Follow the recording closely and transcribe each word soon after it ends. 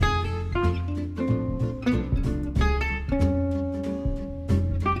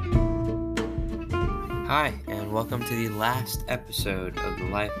Hi, and welcome to the last episode of the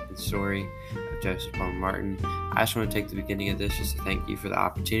life and story of Joseph Plumb Martin. I just want to take the beginning of this just to thank you for the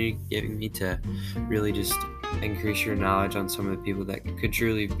opportunity giving me to really just increase your knowledge on some of the people that could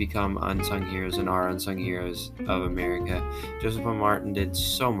truly become unsung heroes and are unsung heroes of America. Joseph Plumb Martin did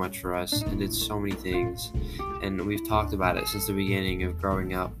so much for us and did so many things, and we've talked about it since the beginning of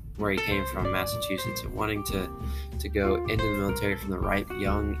growing up where he came from, Massachusetts, and wanting to go into the military from the ripe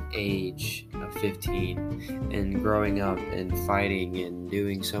young age of 15 and growing up and fighting and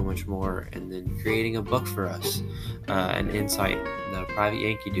doing so much more, and then creating a book for us, an insight, the Private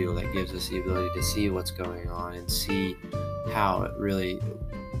Yankee Doodle that gives us the ability to see what's going on and see how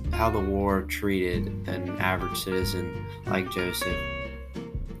the war treated an average citizen like Joseph,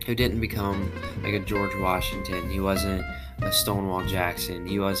 who didn't become like a George Washington. He wasn't a Stonewall Jackson.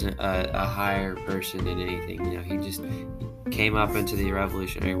 He wasn't a higher person in anything. He just came up into the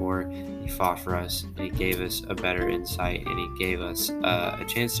Revolutionary War. He fought for us, and he gave us a better insight, and he gave us a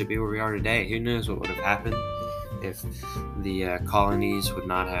chance to be where we are today. Who knows what would have happened if the colonies would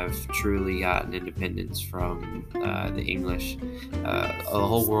not have truly gotten independence from the English. The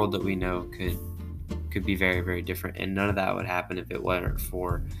whole world that we know could be very, very different, and none of that would happen if it weren't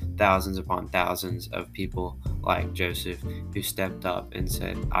for thousands upon thousands of people like Joseph who stepped up and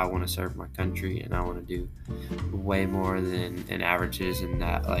said, I want to serve my country and I want to do way more than an average citizen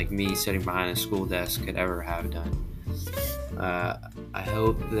that, like me, sitting behind a school desk could ever have done. I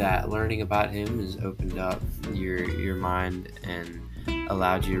hope that learning about him has opened up your mind and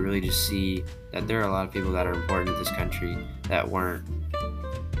allowed you to really just see that there are a lot of people that are important to this country that weren't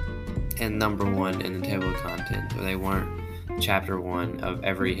and number one in the table of contents, or they weren't chapter one of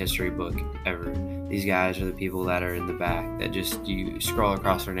every history book ever. These guys are the people that are in the back that just you scroll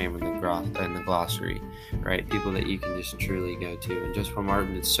across their name in the glossary, right? People that you can just truly go to. And Joseph Plumb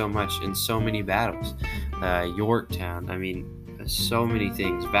Martin did so much in so many battles. Yorktown, so many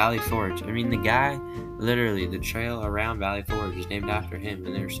things. Valley Forge. The guy, literally, the trail around Valley Forge is named after him.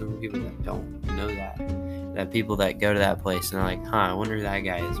 And there are so many people that don't know that. That people that go to that place and are like, I wonder who that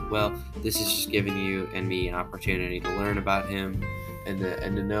guy is. Well, this is just giving you and me an opportunity to learn about him and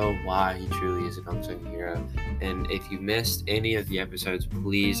to know why he truly is an unsung hero. And if you missed any of the episodes,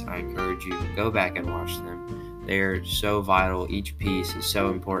 please, I encourage you, go back and watch them. They're so vital. Each piece is so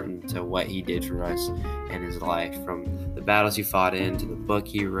important to what he did for us in his life, from the battles he fought in, to the book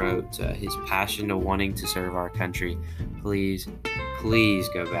he wrote, to his passion to wanting to serve our country. Please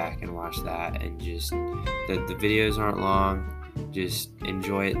go back and watch that. And just, the videos aren't long. Just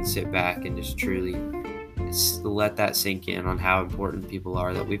enjoy it and sit back and just truly let that sink in on how important people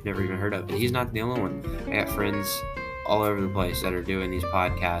are that we've never even heard of. And he's not the only one. I got friends all over the place that are doing these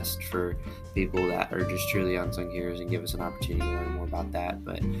podcasts for people that are just truly unsung heroes and give us an opportunity to learn more about that.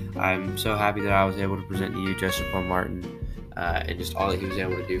 But I'm so happy that I was able to present to you Joseph Plumb Martin and just all that he was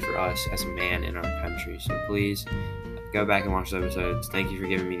able to do for us as a man in our country. So please go back and watch those episodes. Thank you for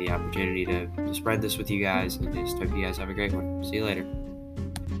giving me the opportunity to spread this with you guys, and just hope you guys have a great one. See you later.